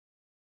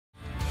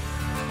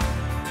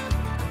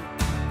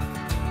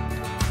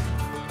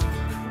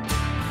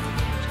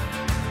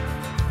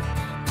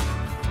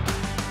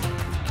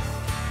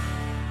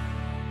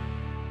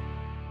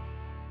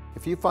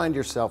If you find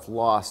yourself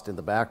lost in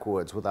the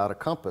backwoods without a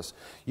compass,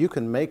 you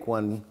can make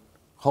one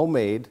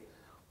homemade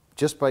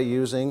just by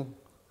using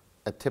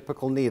a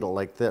typical needle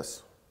like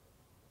this.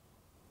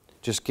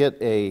 Just get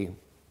a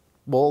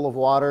bowl of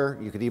water.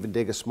 You could even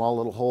dig a small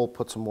little hole,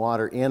 put some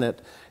water in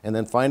it, and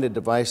then find a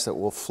device that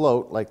will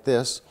float like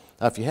this.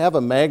 Now, if you have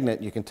a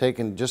magnet, you can take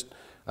and just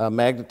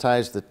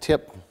magnetize the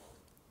tip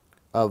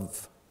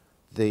of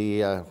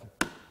the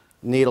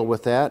needle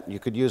with that. You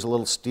could use a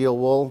little steel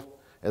wool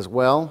as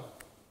well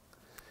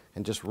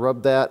and just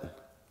rub that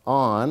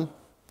on.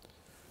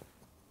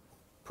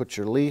 Put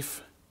your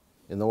leaf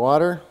in the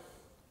water,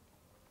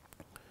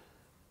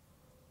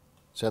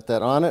 set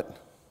that on it,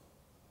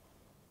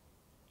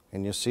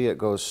 and you'll see it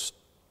goes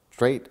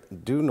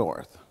straight due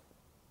north.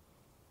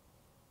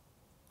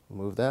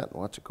 Move that,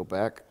 watch it go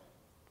back.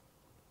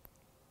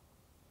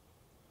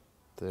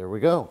 There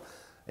we go.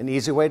 An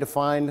easy way to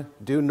find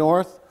due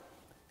north,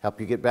 help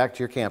you get back to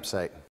your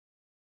campsite.